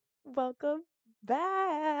Welcome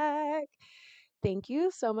back. Thank you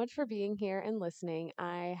so much for being here and listening.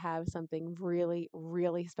 I have something really,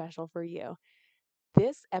 really special for you.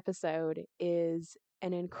 This episode is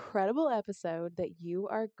an incredible episode that you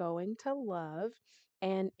are going to love,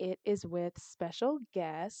 and it is with special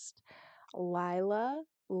guest Lila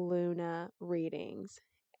Luna Readings.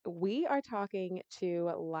 We are talking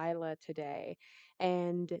to Lila today,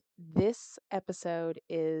 and this episode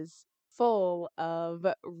is full of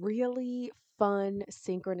really fun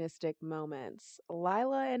synchronistic moments.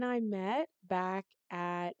 Lila and I met back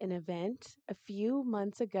at an event a few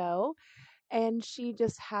months ago, and she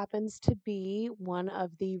just happens to be one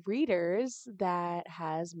of the readers that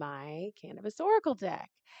has my Cannabis Oracle deck.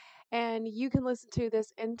 And you can listen to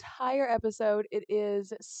this entire episode. It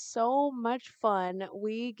is so much fun.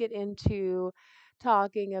 We get into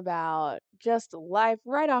talking about just life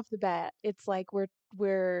right off the bat. It's like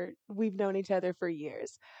we've known each other for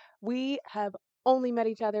years. We have only met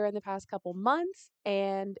each other in the past couple months,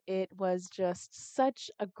 and it was just such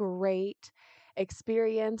a great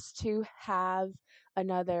experience to have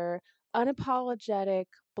another unapologetic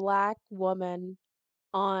Black woman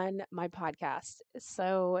on my podcast.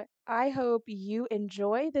 So I hope you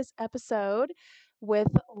enjoy this episode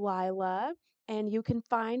with Lila. And you can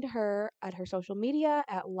find her at her social media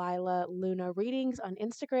at LilaLunareadings on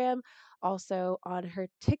Instagram. Also on her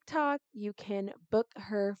TikTok, you can book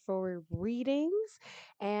her for readings.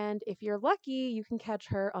 And if you're lucky, you can catch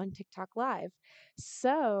her on TikTok Live.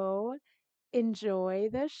 So enjoy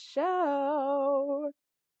the show.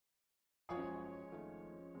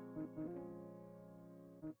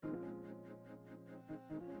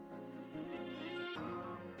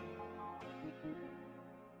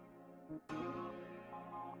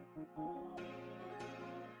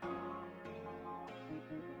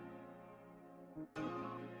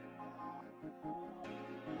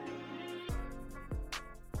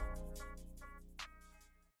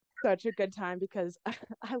 Such a good time because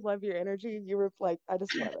I love your energy. You were like, I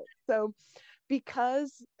just love it. So,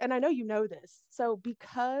 because, and I know you know this, so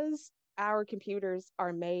because our computers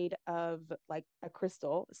are made of like a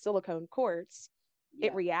crystal, silicone quartz,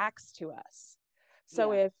 it Yeah, reacts to us.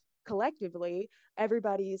 So, yeah. if collectively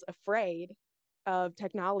everybody's afraid of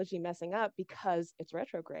technology messing up because it's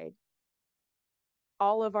retrograde,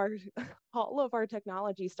 all of our all of our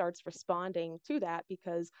technology starts responding to that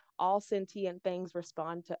because all sentient things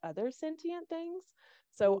respond to other sentient things.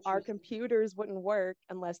 So our Interesting. computers wouldn't work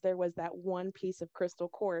unless there was that one piece of crystal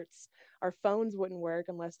quartz. Our phones wouldn't work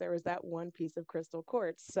unless there was that one piece of crystal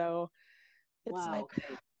quartz. So it's Wow. like,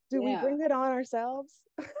 Okay. do we Yeah. bring it on ourselves?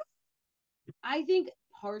 I think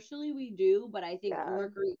partially we do, but I think Yeah.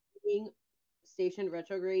 Mercury being stationed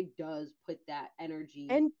retrograde does put that energy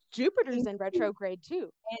And Jupiter's in into retrograde too.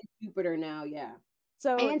 and Jupiter now, yeah.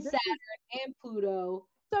 So And this is Saturn and Pluto.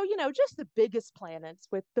 So, just the biggest planets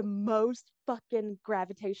with the most fucking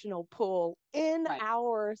gravitational pull in Right.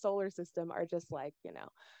 our solar system are just like,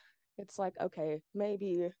 it's like, okay,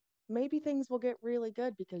 maybe things will get really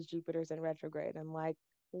good because Jupiter's in retrograde and like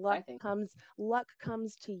I think. luck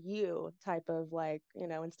comes to you type of like,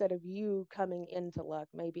 instead of you coming into luck,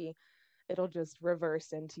 maybe it'll just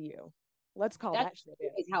reverse into you. Let's call That's that shit in.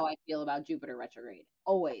 always how I feel about Jupiter retrograde.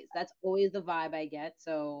 Always. That's always the vibe I get.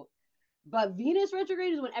 So but Venus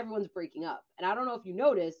retrograde is when everyone's breaking up. And I don't know if you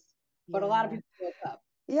noticed, but a lot of Yeah. people broke up.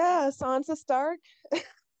 Yeah, Sansa Stark.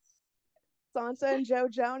 Sansa and Joe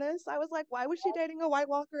Jonas. I was like, why was she dating a White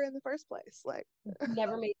Walker in the first place? Like,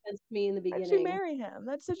 Never made sense to me in the why'd she beginning. marry him?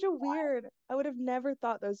 That's such a weird. I would have never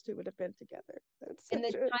thought those two would have been together. That's And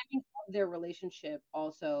the such a timing of their relationship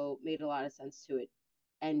also made a lot of sense to it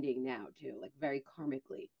ending now too, like very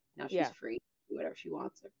karmically. Now she's yeah, free to do whatever she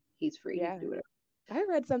wants, or he's free to yeah. do whatever. I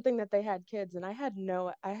read something that they had kids, and I had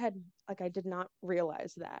like I did not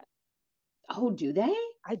realize that. Oh, do they?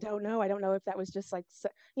 I don't know. I don't know if that was just like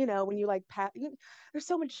when you like there's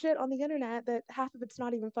so much shit on the internet that half of it's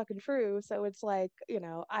not even fucking true. So it's like,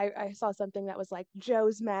 I saw something that was like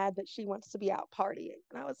Joe's mad that she wants to be out partying.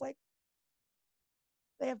 And I was like,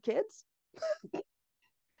 they have kids?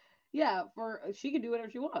 Yeah, for she can do whatever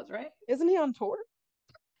she wants, right? Isn't he on tour?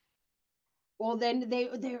 Well, then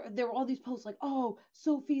there were all these posts like, "Oh,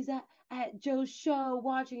 Sophie's at Joe's show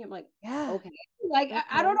watching him." Like, Yeah. okay, like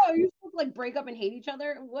I don't Okay. know. Are you supposed to like break up and hate each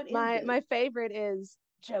other? What is My this? my favorite is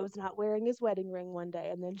Joe's not wearing his wedding ring one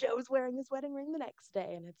day, and then Joe's wearing his wedding ring the next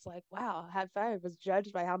day, and it's like, wow, if I was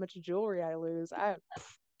judged by how much jewelry I lose,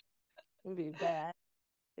 it'd be bad.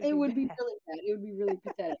 It'd It be would be bad. really bad. It would be really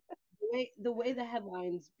pathetic. The way the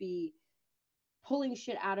headlines be pulling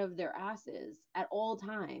shit out of their asses at all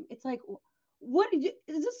time. It's like, what is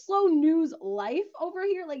this slow news life over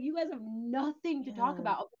here? Like you guys have nothing to talk Yeah.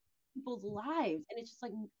 about people's lives, and it's just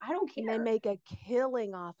like I don't And they care. make a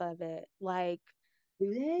killing off of it. Like,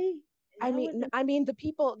 Do they? Is I that mean, what? I mean the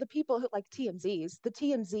people who like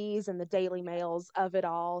TMZs and the Daily Mails of it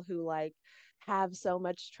all who like have so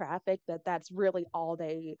much traffic that that's really all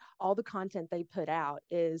the content they put out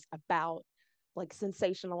is about like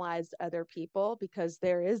sensationalized other people because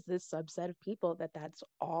there is this subset of people that that's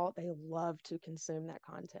all they love to consume that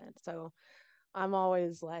content. So I'm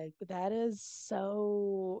always like, that is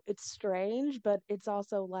so, it's strange, but it's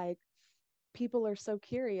also like people are so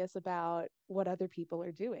curious about what other people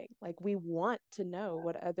are doing. Like, we want to know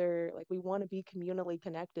like, we want to be communally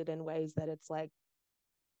connected in ways that it's like,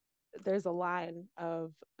 there's a line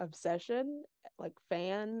of obsession, like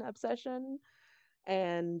fan obsession,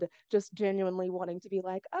 and just genuinely wanting to be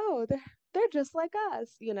like, oh, they're just like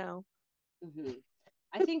us, you know? Hmm.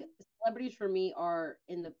 I think celebrities for me are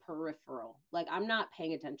in the peripheral. Like I'm not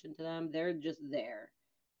paying attention to them; they're just there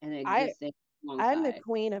and I existing I'm the alongside.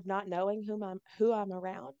 queen of not knowing who I'm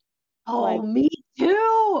around. Oh, Like, me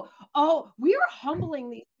too. Oh, we are humbling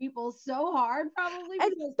these people so hard, probably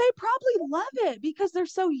and because they probably love it because they're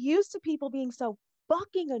so used to people being so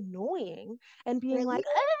fucking annoying and being really, like,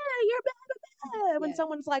 you're bad. When yeah.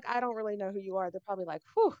 someone's like, I don't really know who you are, they're probably like,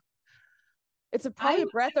 whew, it's probably I'm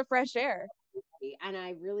a breath of fresh air. and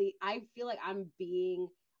I feel like I'm being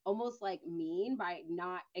almost like mean by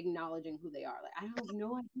not acknowledging who they are. Like I have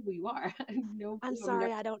no idea who you are. I have no I'm clue. I've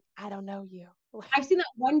never sorry, I don't know you. I've seen that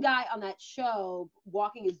one guy on that show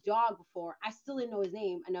walking his dog before. I still didn't know his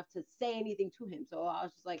name enough to say anything to him. So I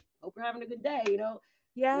was just like, hope you're having a good day,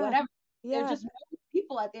 Yeah, whatever. They're yeah, just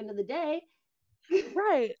people at the end of the day.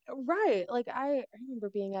 right, right. Like, I remember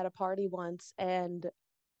being at a party once and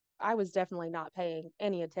I was definitely not paying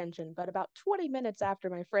any attention. But about 20 minutes after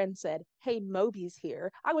my friend said, hey, Moby's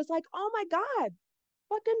here, I was like, oh my God,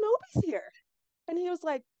 fucking Moby's here. And he was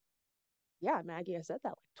like, yeah, Maggie, I said that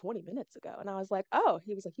like 20 minutes ago. And I was like, oh,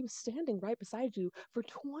 he was like, he was standing right beside you for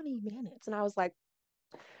 20 minutes. And I was like,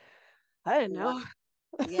 I didn't Wow.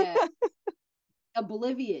 know. Yeah.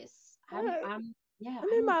 Oblivious. I'm Yeah, I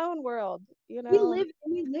in don't my own world, you we know?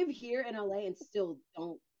 live here in LA and still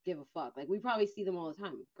don't give a fuck. Like we probably see them all the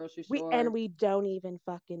time. Grocery store. We don't even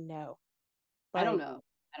fucking know. I don't Like, know.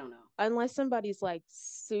 I don't know. unless somebody's like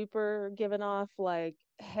super giving off like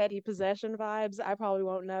heady possession vibes, I probably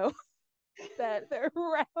won't know that they're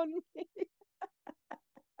around me.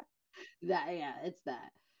 That yeah, it's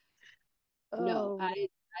that. No, Oh,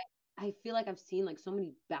 I feel like I've seen like so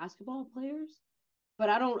many basketball players, but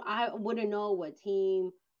I wouldn't know what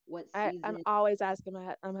team, what I'm season. always asking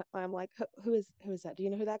my I'm like, who is that? Do you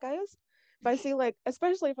know who that guy is? If I see like,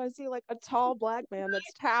 especially if I see like a tall black man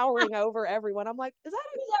that's towering over everyone, I'm like, Who's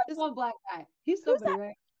that is one black guy? He's who's somebody, that?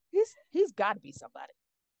 right? He's got to be somebody.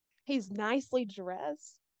 He's nicely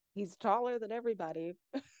dressed. He's taller than everybody.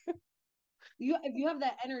 You if you have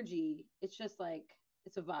that energy, it's just like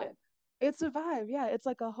it's a It, vibe. it's a vibe. Yeah, it's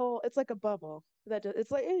like a bubble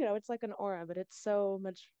it's like, it's like an aura, but it's so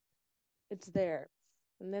much, it's there.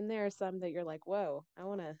 And then there are some that you're like, whoa, I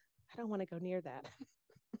don't want to go near that.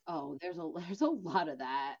 Oh, there's a lot of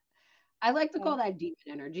that. I like to Yeah. call that demon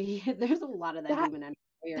energy. There's a lot of that That demon energy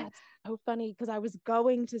here. That's so funny because I was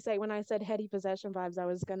going to say, when I said heady possession vibes, I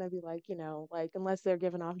was gonna be like, like unless they're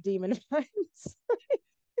giving off demon vibes.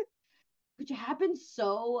 Which happens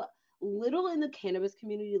so little in the cannabis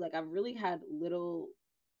community. Like I've really had little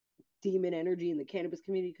demon energy in the cannabis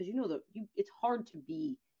community because it's hard to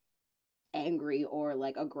be angry or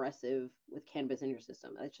like aggressive with cannabis in your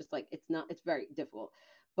system. It's just like it's very difficult.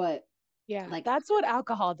 But Yeah, like that's what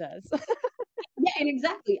alcohol does. yeah, and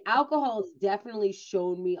exactly. Alcohol has definitely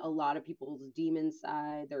shown me a lot of people's demon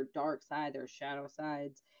side, their dark side, their shadow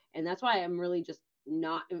sides. And that's why I'm really just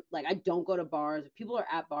not like I don't go to bars. If people are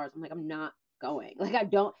at bars, I'm like, I'm not going. Like I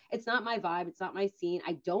don't, it's not my vibe, it's not my scene.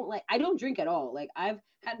 I don't drink at all. Like I've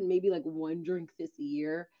had maybe like one drink this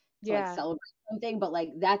year to like Yeah, celebrate something, but like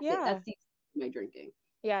that's it. yeah, That's the extent of my drinking.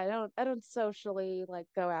 yeah. I don't socially like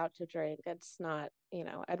go out to drink. It's not,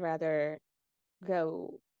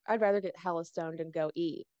 go. I'd rather get hella stoned and go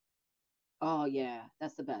eat Oh yeah,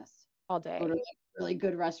 that's the best. all Go to day. like a really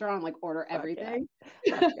good restaurant, like order Fuck yeah. everything.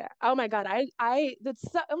 Fuck yeah. Oh my God.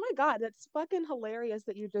 Oh my God. That's fucking hilarious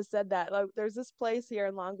that you just said that. Like, there's this place here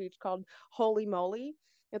in Long Beach called Holy Moly.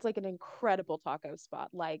 It's like an incredible taco spot.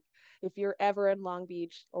 Like, if you're ever in Long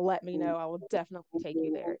Beach, let me know. I will definitely take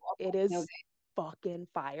you there. It is Okay. fucking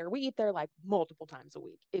fire. We eat there like multiple times a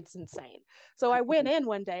week. It's insane. So I I'm went thinking, in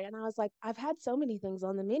one day and I was like, I've had so many things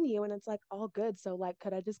on the menu and it's like all good. So like,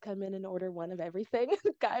 could I just come in and order one of everything?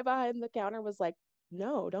 The guy behind the counter was like,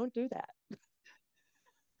 no, don't do that.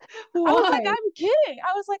 I was like, why? I'm kidding.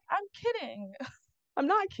 I was like, I'm kidding. I'm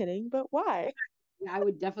not kidding, but why? Yeah, I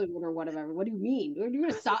would definitely order one of every. What do you mean? Are you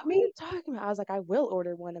gonna I was like, stop what are you me? talking about? I was like, I will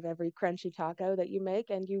order one of every crunchy taco that you make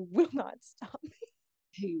and you will not stop me.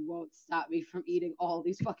 You won't stop me from eating all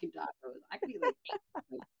these fucking tacos. I could eat like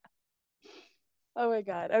eight. Oh my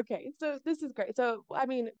God. Okay. So this is great. So, I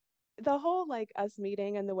mean, the whole like us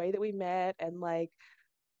meeting and the way that we met and like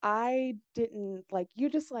I didn't like you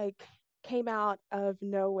just like came out of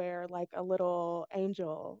nowhere like a little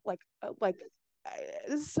angel.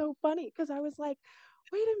 It's so funny because I was like,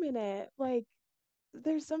 wait a minute, like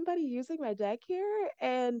there's somebody using my deck here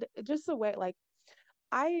and just the way like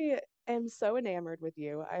I am so enamored with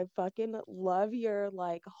you. I fucking love your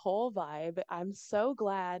like whole vibe. I'm so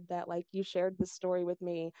glad that like you shared the story with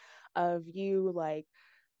me of you like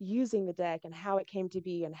using the deck and how it came to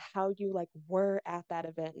be and how you like were at that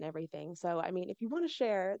event and everything. So I mean, if you want to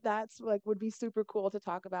share, that's like would be super cool to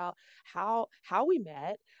talk about how we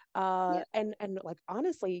met. Yeah. And like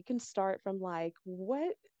honestly, you can start from like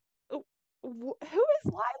who is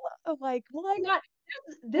Lila? Oh my God.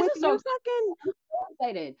 This With is so your exciting. fucking I'm so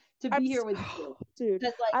excited to I'm be here with you. dude,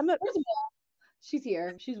 Because, like, I'm a first of all, she's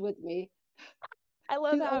here. She's with me. I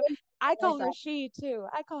love She's how always I by my call her side. she too.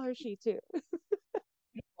 I call her she too.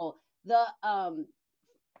 Well, the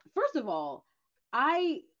first of all,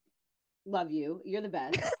 I love you. You're the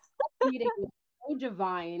best. Meeting was so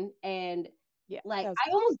divine, and Yeah, like that was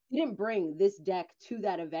I almost didn't bring this deck to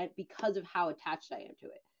that event because of how attached I am to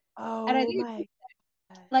it. And I oh think my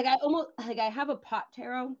God. like I almost like I have a pot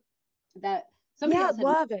tarot that somebody Yeah, else had.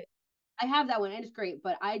 love it. I have that one and it's great,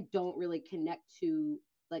 but I don't really connect to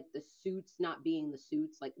like the suits not being the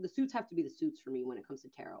suits. Like the suits have to be the suits for me when it comes to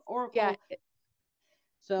tarot. Yeah, Oracle.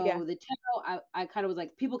 yeah. So the tarot, I kind of was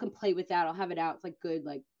like, people can play with that. I'll have it out. It's like good,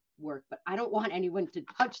 like work, but I don't want anyone to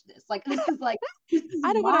touch this. Like this is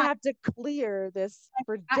I don't want to mine. have to clear this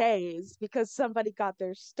for I, days because somebody got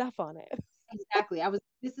their stuff on it. exactly. I was.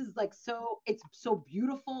 This is like so. It's so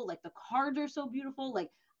beautiful. Like the cards are so beautiful. Like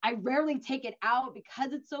I rarely take it out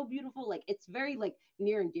because it's so beautiful. Like it's very like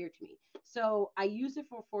near and dear to me. So I use it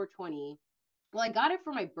for 420. Well, I got it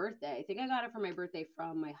for my birthday. I think I got it for my birthday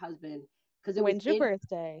from my husband because it was When's your in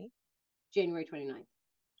birthday? January 29th.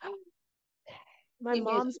 My Same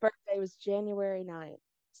day as mom's birthday was January 9th.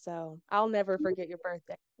 So I'll never forget your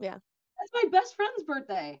birthday. Yeah. that's my best friend's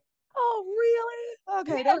birthday. Oh, really?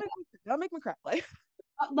 Okay, Yeah, don't make me cry. Like,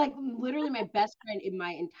 like literally my best friend in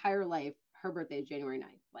my entire life. Her birthday is January 9th.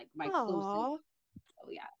 Like my closest. aw. Oh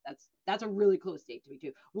yeah, that's a really close date to me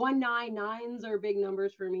too. 199s are big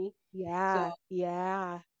numbers for me. So Yeah,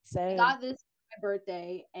 yeah. I Same. got this for my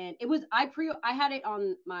birthday, and it was I had it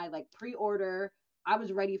on my like pre-order. I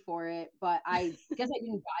was ready for it, but I guess I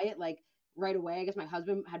didn't buy it like right away. I guess my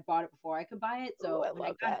husband had bought it before I could buy it. Ooh, So I when I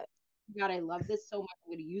love got it, that. God, I love this so much.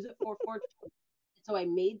 I'm going to use it for 420. So I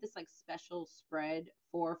made this like special spread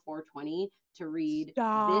for 420 to read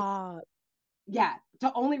this, Stop. yeah,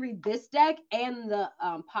 to only read this deck and the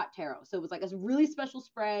pot tarot. So it was like a really special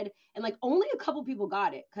spread, and like only a couple people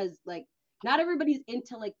got it because like not everybody's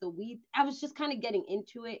into like the weed. I was just kind of getting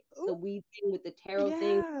into it, the Ooh, weed thing with the tarot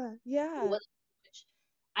thing. yeah, yeah.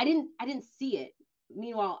 I didn't see it.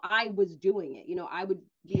 Meanwhile, I was doing it. You know, I would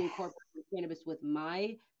be Yes. incorporating cannabis with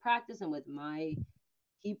my practice and with my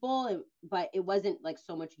people, but it wasn't like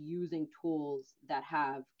so much using tools that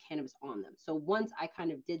have cannabis on them. So once I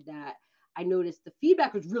kind of did that, I noticed the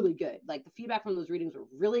feedback was really good. Like the feedback from those readings were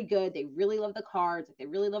really good. They really love the cards, like they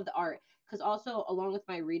really love the art. Because also along with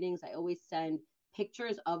my readings, I always send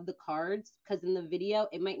pictures of the cards because in the video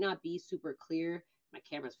it might not be super clear. My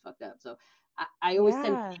camera's fucked up, so I always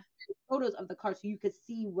send Yeah. photos of the cards so you could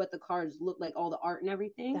see what the cards look like, all the art and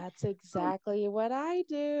everything. That's exactly what I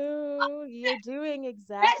do. You're doing Yes,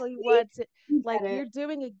 exactly see? what's it You like get it. you're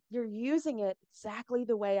doing it, you're using it exactly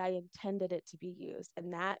the way I intended it to be used.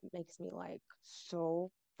 And that makes me like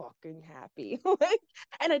so fucking happy. Like,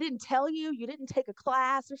 and I didn't tell you, you didn't take a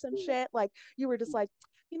class or some shit. Like you were just like,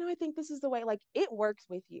 I think this is the way, like it works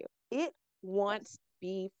with you. It Yes. wants to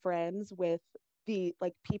be friends with the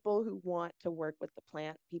like people who want to work with the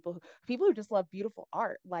plant, people who just love beautiful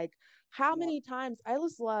art. Like how Yep. many times I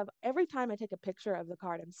just love every time I take a picture of the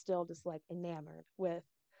card, I'm still just like enamored with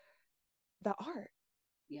the art.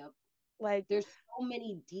 Yep. Like, There's so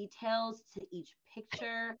many details to each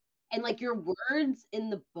picture. And like your words in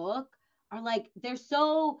the book are like they're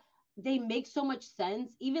so they make so much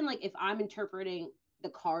sense. Even like if I'm interpreting the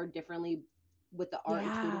card differently with the art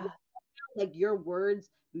intuitively, Yeah. like your words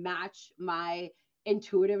match my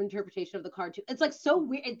intuitive interpretation of the card too. It's like so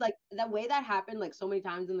weird. It's like the way that happened like so many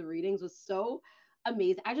times in the readings was so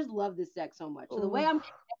amazing. I just love this deck so much. So the way Ooh. I'm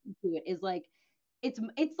connected to it is like it's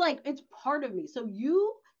like it's part of me. So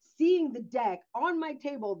you seeing the deck on my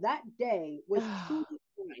table that day was truly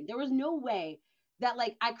fine. There was no way that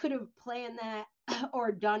like I could have planned that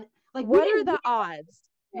or done like we What are didn't the odds?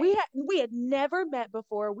 say. We had never met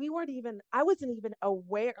before. We weren't even I wasn't even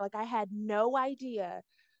aware. Like I had no idea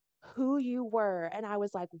who you were. And I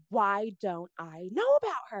was like, why don't I know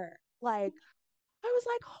about her? Like I was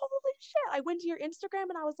like, holy shit. I went to your Instagram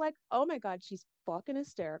and I was like, oh my God, she's fucking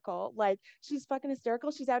hysterical. Like, she's fucking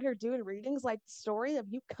hysterical. She's out here doing readings. Like, story of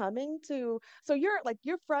you coming to, so you're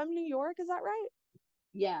from New York, is that right?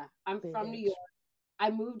 Yeah, I'm from New Bitch. York.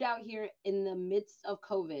 I moved out here in the midst of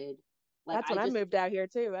COVID. Like That's I when I just moved out here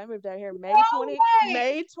too. I moved out here no way.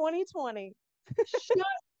 May 2020. Shut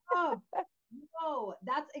up. No,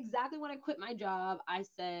 that's exactly when I quit my job. I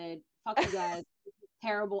said, fuck you guys.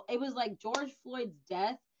 Terrible. It was like George Floyd's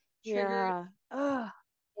death triggered Yeah. Ugh.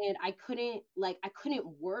 and I couldn't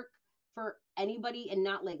work for anybody and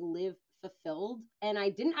not like live fulfilled. And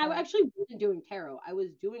I Right. actually wasn't doing tarot. I was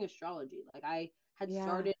doing astrology. Like I had Yeah.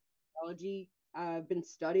 started astrology. I've been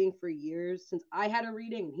studying for years since I had a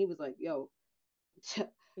reading and he was like, yo,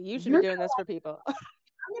 You should be you're doing this for people.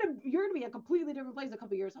 you're gonna be a completely different place in a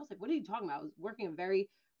couple of years. I was like, what are you talking about? I was working a very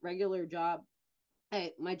regular job.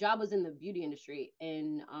 My job was in the beauty industry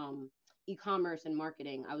in e-commerce and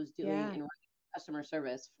marketing. I was doing Yeah. in customer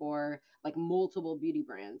service for like multiple beauty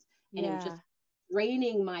brands, and it was just Yeah.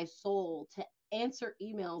 draining my soul to answer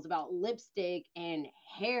emails about lipstick and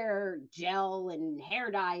hair gel and hair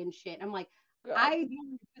dye and shit. I'm like, God. I don't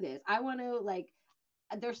want to do this. I want to like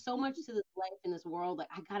there's so much to this life in this world. Like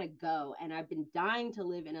I gotta go. And I've been dying to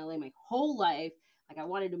live in LA my whole life. Like I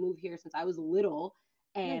wanted to move here since I was little.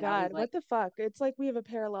 Oh my And I was God. like, What the fuck? It's like we have a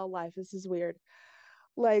parallel life. This is weird.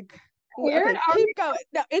 Like, weird? okay, Are keep we going.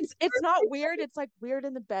 No, it's not weird. It's like weird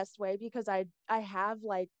in the best way because I have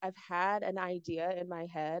like I've had an idea in my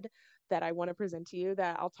head that I want to present to you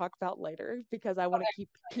that I'll talk about later because I want to keep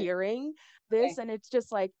okay? hearing this. Okay. And it's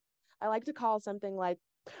just like I like to call something like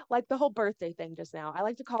the whole birthday thing just now. I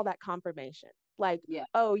like to call that confirmation. Like, Yeah.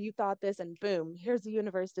 oh, you thought this and boom, here's the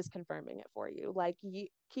universe just confirming it for you. Like you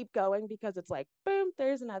keep going because it's like boom,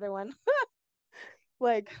 there's another one.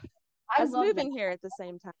 Like I us love that. moving here at the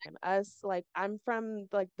same time, us like I'm from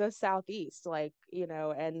like the southeast, like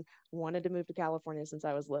and wanted to move to California since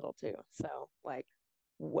I was little too, so like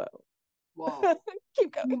whoa. Whoa.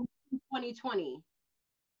 Keep going. 2020.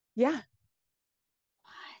 Yeah.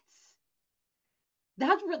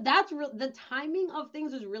 What? The timing of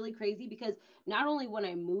things is really crazy because not only when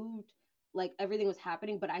I moved, like everything was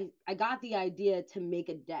happening, but I got the idea to make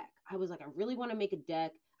a deck. I was like, I really want to make a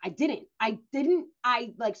deck. I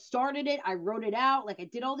like started it, I wrote it out, like I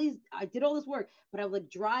did all this work, but I was like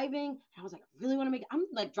driving, and I was like, I really want to make it. I'm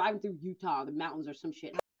like driving through Utah, the mountains or some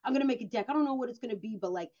shit. I'm gonna make a deck. I don't know what it's gonna be,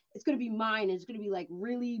 but like it's gonna be mine, and it's gonna be like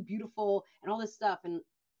really beautiful and all this stuff. And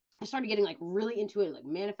I started getting like really into it, like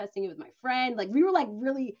manifesting it with my friend. Like we were like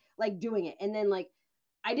really like doing it. And then like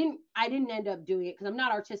I didn't end up doing it because I'm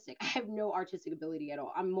not artistic. I have no artistic ability at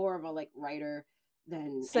all. I'm more of a like writer than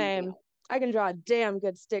anything Same. else. I can draw a damn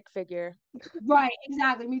good stick figure. Right,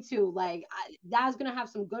 exactly. Me too. Like that's gonna have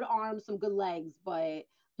some good arms, some good legs, but a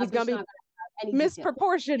He's gonna bitch not be gonna have any detail.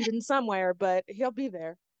 misproportioned in somewhere, but he'll be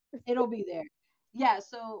there. It'll be there. Yeah,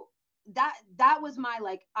 so that was my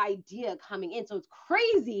like idea coming in. So it's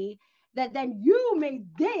crazy that then you made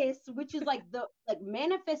this, which is like the like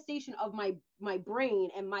manifestation of my brain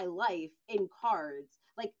and my life in cards.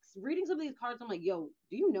 Like reading some of these cards, I'm like, yo,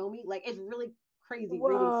 do you know me? Like it's really crazy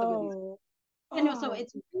reading some of these. Whoa. You know, so Oh,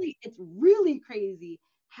 it's really crazy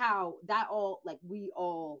how that all like we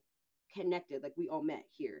all connected, like we all met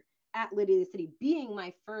here at Lydia City, being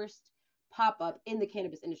my first pop up in the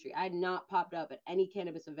cannabis industry. I had not popped up at any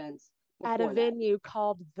cannabis events at a before that. venue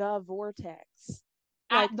called The Vortex.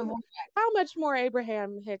 At Like, the how much more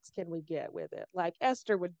Abraham Hicks can we get with it? Like,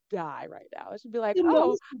 Esther would die right now. She'd be like, the oh,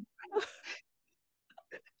 most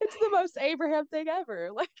it's the most Abraham thing ever.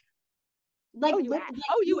 Like, like like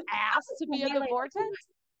oh, you you that asked was to the be in the highlight of my vortex?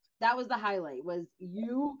 life. That was the highlight was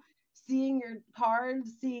you seeing your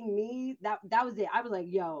cards, seeing me. That was it. I was like,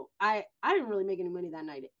 yo, I didn't really make any money that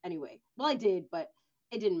night anyway. Well, I did, but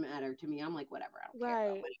it didn't matter to me. I'm like, whatever, I don't care about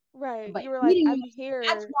Right, money. right. But You were like, meeting you, I'm that's here.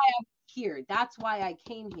 why I'm here. That's why I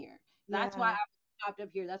came here. That's why Yeah. I popped up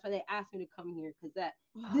here. That's why they asked me to come here because that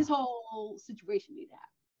this whole situation needed to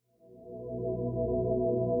happen.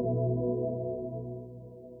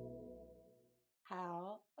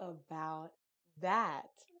 How about that?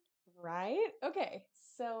 Right? Okay,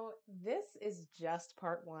 so this is just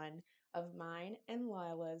part one of mine and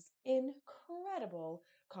Lila's incredible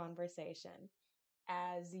conversation.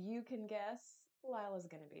 As you can guess, Lila's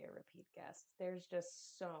going to be a repeat guest. There's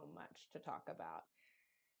just so much to talk about.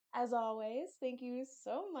 As always, thank you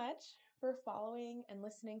so much for following and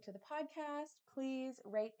listening to the podcast. Please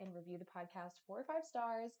rate and review the podcast 4 or 5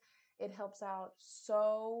 stars. It helps out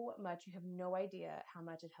so much. You have no idea how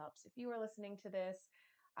much it helps. If you are listening to this,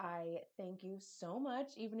 I thank you so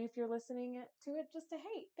much. Even if you're listening to it just to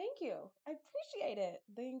hate, thank you. I appreciate it.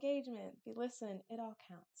 The engagement, the listen, it all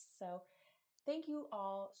counts. So thank you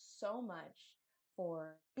all so much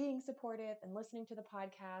for being supportive and listening to the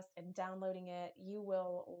podcast and downloading it. You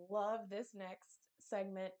will love this next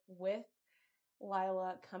segment with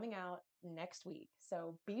Lila coming out next week.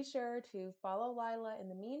 So be sure to follow Lila in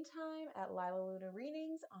the meantime at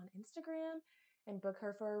LilaLunareadings on Instagram and book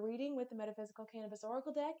her for a reading with the Metaphysical Cannabis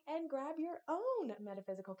Oracle deck and grab your own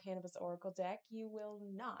Metaphysical Cannabis Oracle deck. You will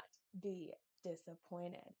not be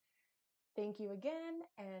disappointed. Thank you again,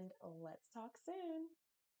 and let's talk soon.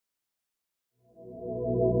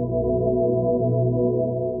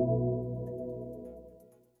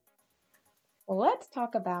 Let's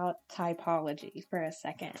talk about typology for a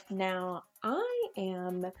second. Now, I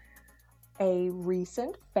am a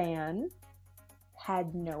recent fan,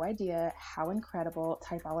 had no idea how incredible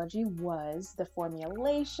typology was, the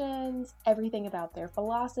formulations, everything about their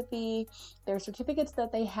philosophy, their certificates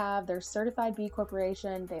that they have, their certified B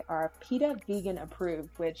Corporation. They are PETA vegan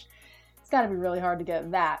approved, which it's got to be really hard to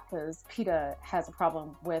get that because PETA has a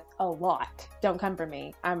problem with a lot. Don't come for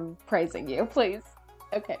me. I'm praising you, please.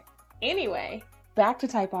 Okay. Anyway, back to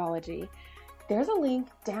typology. There's a link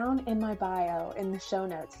down in my bio in the show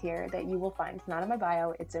notes here that you will find. It's not in my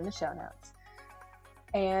bio, it's in the show notes.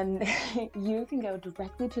 And you can go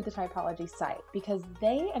directly to the typology site because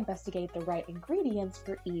they investigate the right ingredients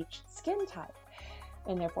for each skin type.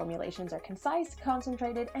 And their formulations are concise,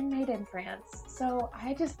 concentrated, and made in France. So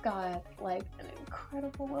I just got like an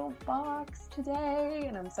incredible little box today,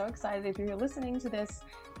 and I'm so excited. If you're listening to this,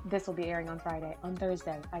 this will be airing on Friday. On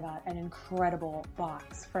Thursday, I got an incredible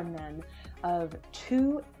box from them of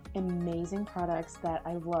 2 amazing products that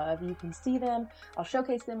I love. You can see them. I'll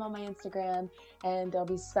showcase them on my Instagram, and there'll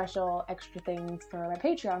be special extra things for my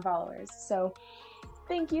Patreon followers. So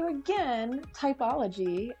thank you again,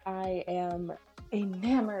 Typology. I am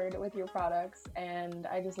enamored with your products, and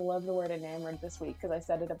I just love the word enamored this week because I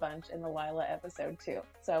said it a bunch in the Lila episode too.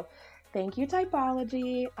 So thank you,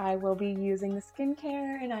 Typology. I will be using the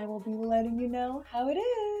skincare and I will be letting you know how it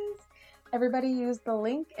is. Everybody use the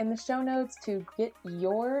link in the show notes to get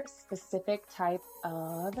your specific type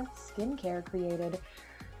of skincare created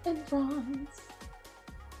in France.